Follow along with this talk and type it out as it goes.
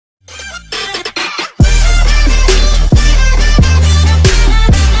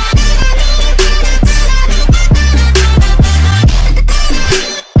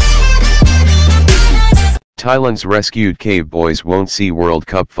Thailand's rescued cave boys won't see World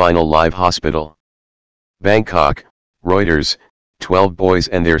Cup final live. Hospital. Bangkok, Reuters. 12 boys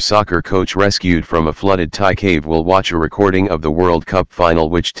and their soccer coach rescued from a flooded Thai cave will watch a recording of the World Cup final,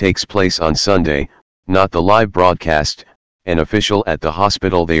 which takes place on Sunday, not the live broadcast, an official at the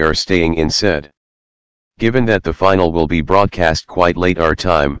hospital they are staying in said. Given that the final will be broadcast quite late our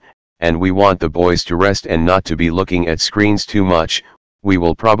time, and we want the boys to rest and not to be looking at screens too much, we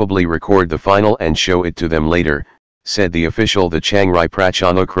will probably record the final and show it to them later, said the official the Chiang Rai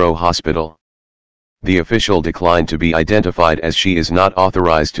Prachanukroh Hospital. The official declined to be identified as she is not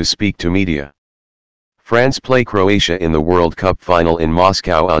authorized to speak to media. France play Croatia in the World Cup final in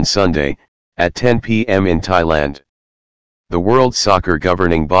Moscow on Sunday, at 10 p.m. in Thailand. The World Soccer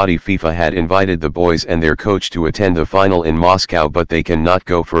governing body FIFA had invited the boys and their coach to attend the final in Moscow, but they cannot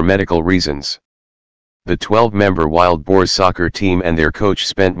go for medical reasons. The 12-member Wild Boars soccer team and their coach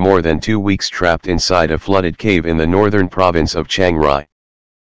spent more than 2 weeks trapped inside a flooded cave in the northern province of Chiang Rai.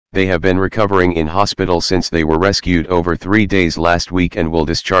 They have been recovering in hospital since they were rescued over 3 days last week and will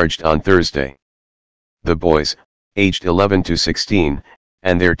discharged on Thursday. The boys, aged 11 to 16,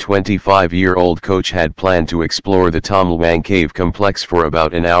 and their 25-year-old coach had planned to explore the Tam Luang cave complex for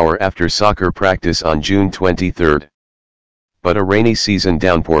about an hour after soccer practice on June 23. But a rainy season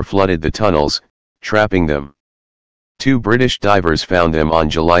downpour flooded the tunnels, trapping them. 2 British divers found them on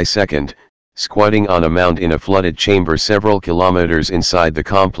July 2, squatting on a mound in a flooded chamber several kilometers inside the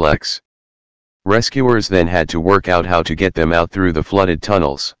complex. Rescuers then had to work out how to get them out through the flooded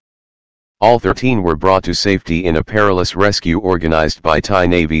tunnels. All 13 were brought to safety in a perilous rescue organized by Thai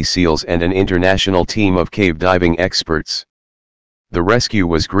Navy SEALs and an international team of cave diving experts. The rescue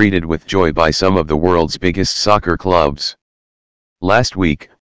was greeted with joy by some of the world's biggest soccer clubs. Last week,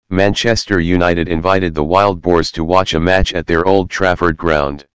 Manchester United invited the Wild Boars to watch a match at their Old Trafford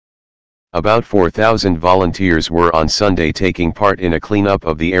ground. About 4,000 volunteers were on Sunday taking part in a cleanup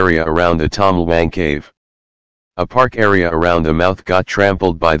of the area around the Tam Luang cave. A park area around the mouth got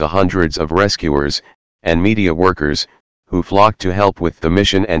trampled by the hundreds of rescuers and media workers who flocked to help with the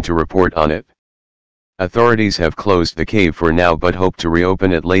mission and to report on it. Authorities have closed the cave for now but hope to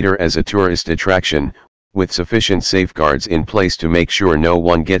reopen it later as a tourist attraction, with sufficient safeguards in place to make sure no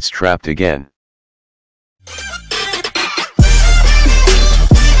one gets trapped again.